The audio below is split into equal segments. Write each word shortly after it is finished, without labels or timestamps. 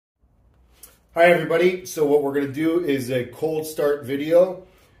Hi everybody, so what we're going to do is a cold start video.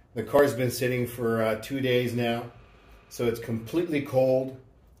 The car's been sitting for 2 days now, so it's completely cold.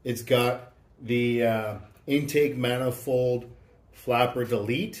 It's got the intake manifold flapper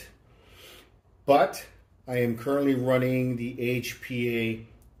delete, but I am currently running the HPA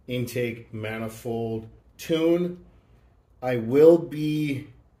intake manifold tune. I will be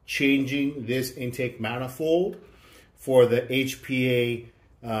changing this intake manifold for the HPA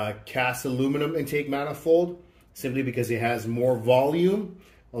cast aluminum intake manifold, simply because it has more volume,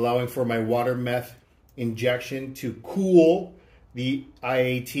 allowing for my water meth injection to cool the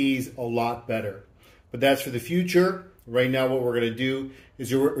IATs a lot better. But that's for the future. Right now what we're going to do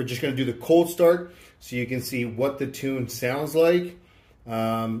is we're just going to do the cold start so you can see what the tune sounds like,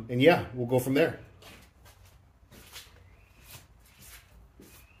 and yeah, we'll go from there.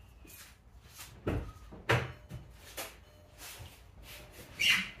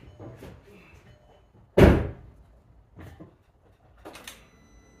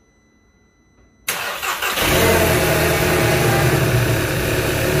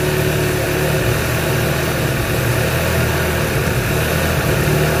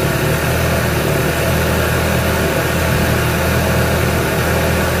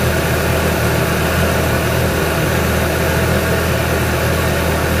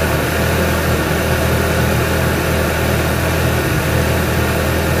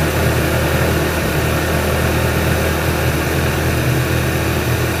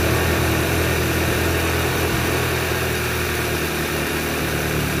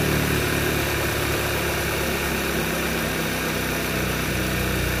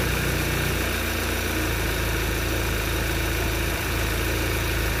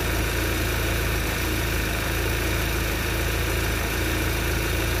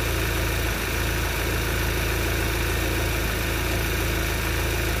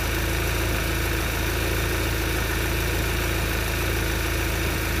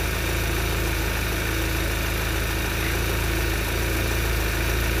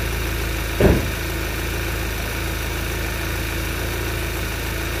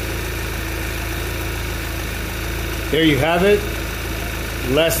 There you have it.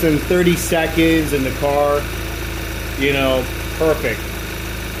 Less than 30 seconds in the car. You know, perfect.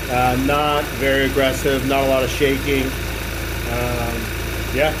 Not very aggressive, not a lot of shaking.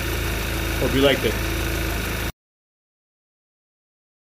 Yeah, hope you liked it.